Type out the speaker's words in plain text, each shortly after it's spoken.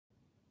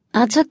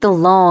I took the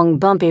long,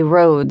 bumpy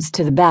roads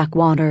to the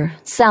backwater,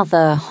 south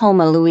of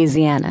Houma,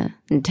 Louisiana,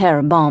 in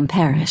Terrebonne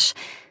Parish.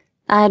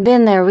 I had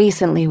been there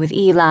recently with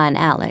Eli and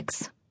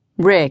Alex,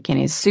 Rick and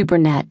his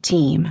SuperNat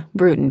team,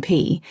 Brute and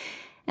P,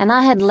 and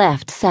I had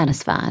left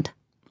satisfied.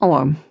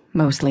 Or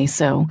mostly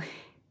so.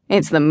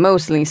 It's the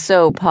mostly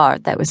so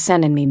part that was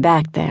sending me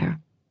back there.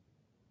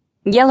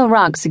 Yellow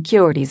Rock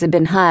Securities had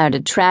been hired to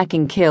track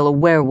and kill a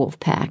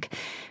werewolf pack,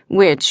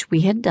 which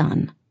we had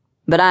done.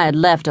 But I had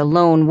left a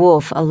lone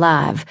wolf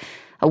alive,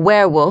 a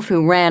werewolf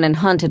who ran and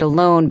hunted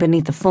alone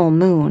beneath the full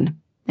moon,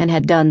 and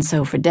had done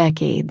so for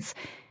decades.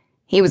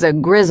 He was a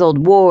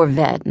grizzled war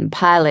vet and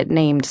pilot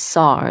named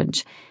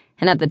Sarge,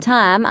 and at the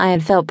time I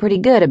had felt pretty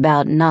good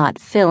about not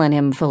filling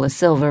him full of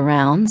silver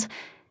rounds.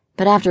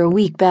 But after a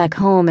week back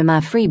home in my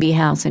freebie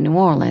house in New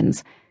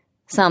Orleans,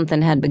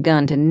 something had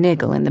begun to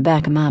niggle in the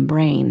back of my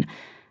brain.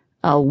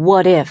 A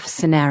what-if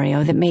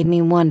scenario that made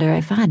me wonder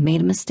if I'd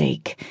made a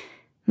mistake.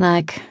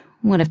 Like,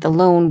 what if the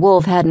lone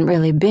wolf hadn't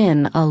really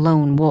been a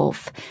lone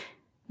wolf?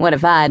 What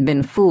if I had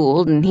been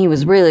fooled and he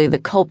was really the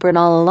culprit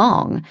all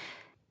along?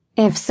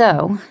 If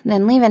so,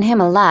 then leaving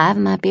him alive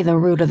might be the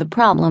root of the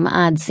problem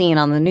I'd seen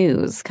on the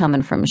news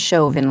coming from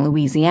Chauvin,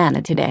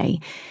 Louisiana today.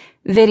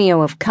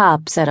 Video of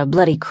cops at a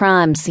bloody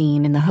crime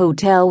scene in the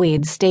hotel we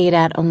had stayed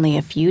at only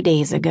a few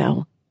days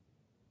ago.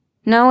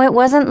 No, it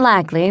wasn't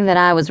likely that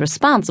I was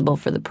responsible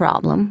for the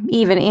problem,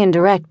 even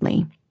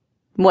indirectly.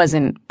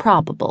 Wasn't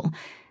probable.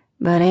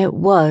 But it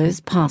was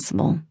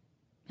possible.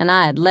 And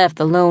I had left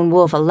the lone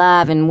wolf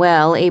alive and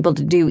well, able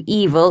to do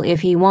evil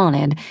if he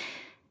wanted.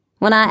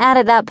 When I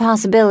added that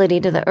possibility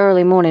to the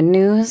early morning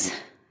news,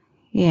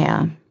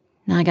 yeah,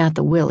 I got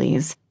the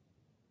willies.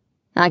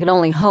 I could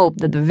only hope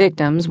that the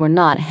victims were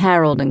not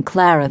Harold and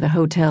Clara, the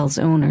hotel's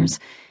owners.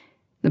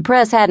 The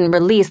press hadn't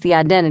released the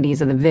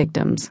identities of the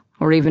victims,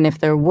 or even if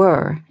there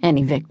were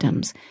any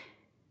victims.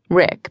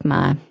 Rick,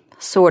 my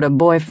sort of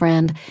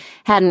boyfriend,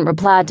 hadn't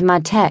replied to my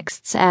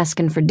texts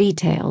asking for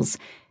details.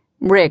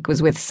 Rick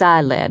was with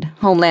SILED,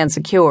 Homeland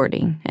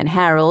Security, and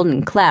Harold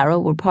and Clara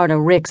were part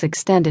of Rick's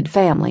extended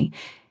family.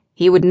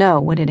 He would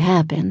know what had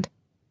happened.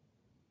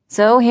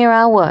 So here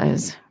I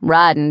was,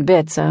 riding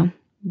Bitsa,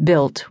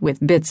 built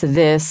with bits of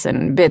this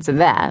and bits of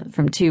that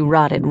from two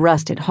rotted,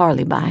 rusted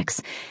Harley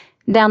bikes,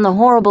 down the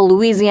horrible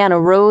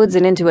Louisiana roads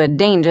and into a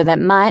danger that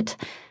might,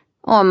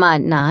 or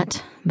might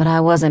not, but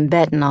I wasn't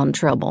betting on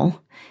trouble,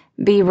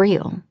 be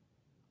real.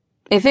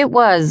 If it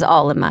was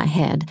all in my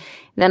head,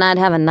 then I'd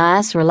have a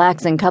nice,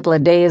 relaxing couple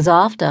of days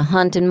off to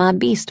hunt in my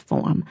beast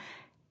form.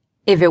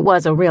 If it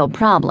was a real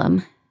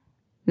problem,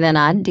 then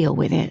I'd deal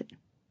with it,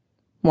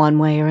 one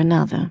way or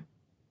another.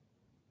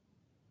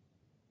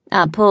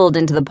 I pulled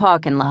into the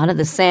parking lot of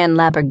the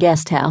Sandlapper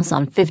Guest House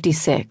on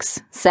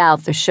 56,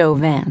 south of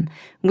Chauvin,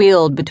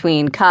 wheeled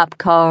between cop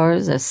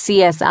cars, a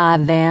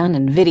CSI van,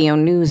 and video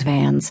news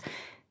vans.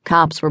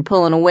 Cops were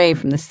pulling away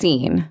from the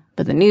scene,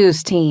 but the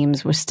news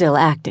teams were still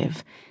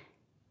active.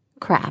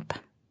 Crap.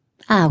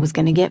 I was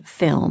going to get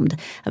filmed,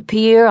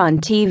 appear on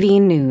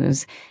TV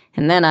news,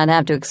 and then I'd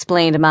have to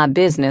explain to my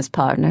business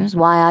partners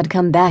why I'd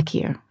come back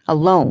here,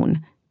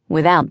 alone,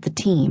 without the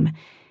team.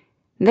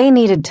 They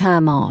needed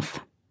time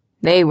off.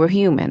 They were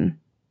human.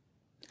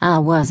 I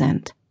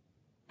wasn't.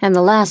 And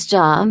the last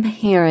job,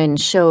 here in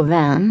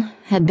Chauvin,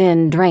 had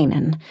been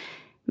draining.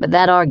 But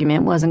that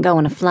argument wasn't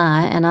going to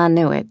fly, and I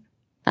knew it.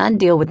 I'd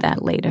deal with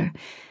that later.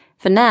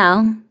 For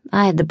now,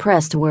 I had the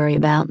press to worry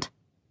about.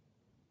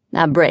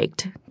 I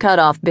braked, cut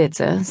off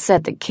Bitsa,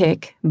 set the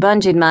kick,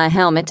 bungeed my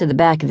helmet to the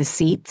back of the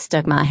seat,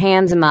 stuck my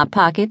hands in my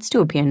pockets to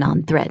appear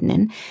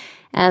non-threatening,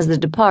 as the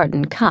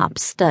departing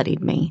cops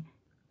studied me,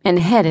 and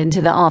headed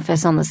to the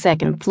office on the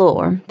second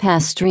floor,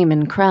 past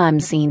streaming crime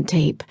scene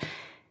tape.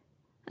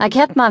 I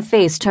kept my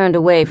face turned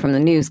away from the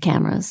news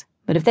cameras,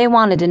 but if they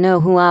wanted to know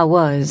who I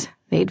was,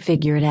 they'd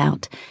figure it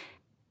out.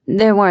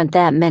 There weren't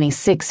that many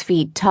 6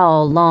 feet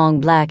tall, long,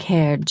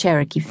 black-haired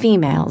Cherokee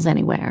females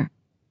anywhere.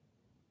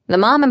 The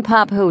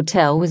mom-and-pop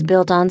hotel was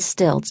built on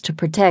stilts to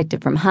protect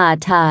it from high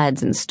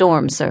tides and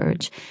storm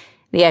surge.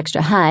 The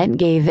extra height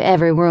gave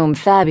every room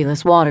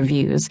fabulous water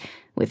views,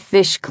 with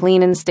fish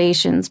cleaning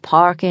stations,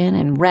 parking,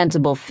 and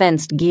rentable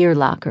fenced gear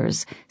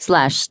lockers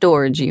 /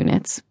 storage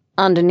units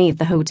underneath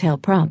the hotel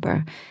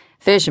proper.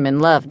 Fishermen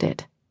loved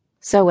it.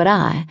 So would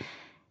I.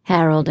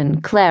 Harold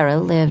and Clara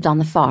lived on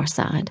the far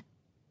side.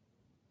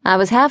 I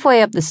was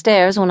halfway up the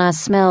stairs when I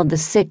smelled the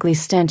sickly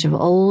stench of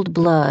old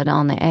blood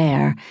on the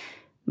air.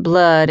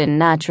 Blood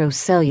and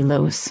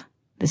nitrocellulose,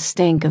 the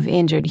stink of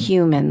injured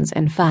humans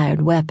and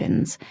fired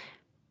weapons.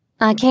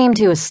 I came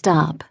to a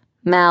stop,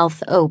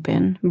 mouth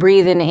open,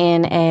 breathing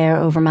in air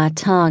over my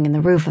tongue and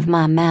the roof of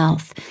my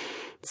mouth,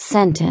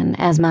 scenting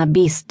as my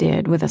beast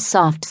did with a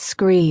soft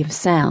scree of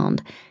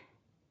sound.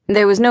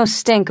 There was no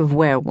stink of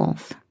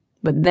werewolf,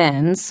 but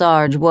then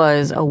Sarge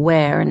was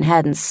aware and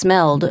hadn't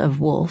smelled of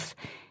wolf.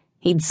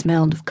 He'd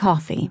smelled of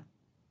coffee.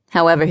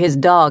 However, his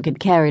dog had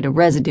carried a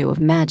residue of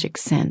magic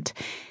scent.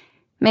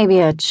 Maybe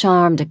a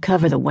charm to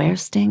cover the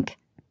were-stink?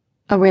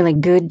 A really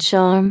good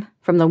charm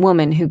from the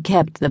woman who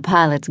kept the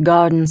pilot's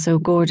garden so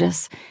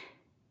gorgeous?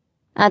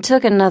 I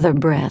took another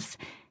breath,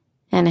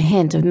 and a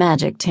hint of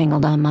magic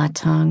tingled on my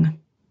tongue.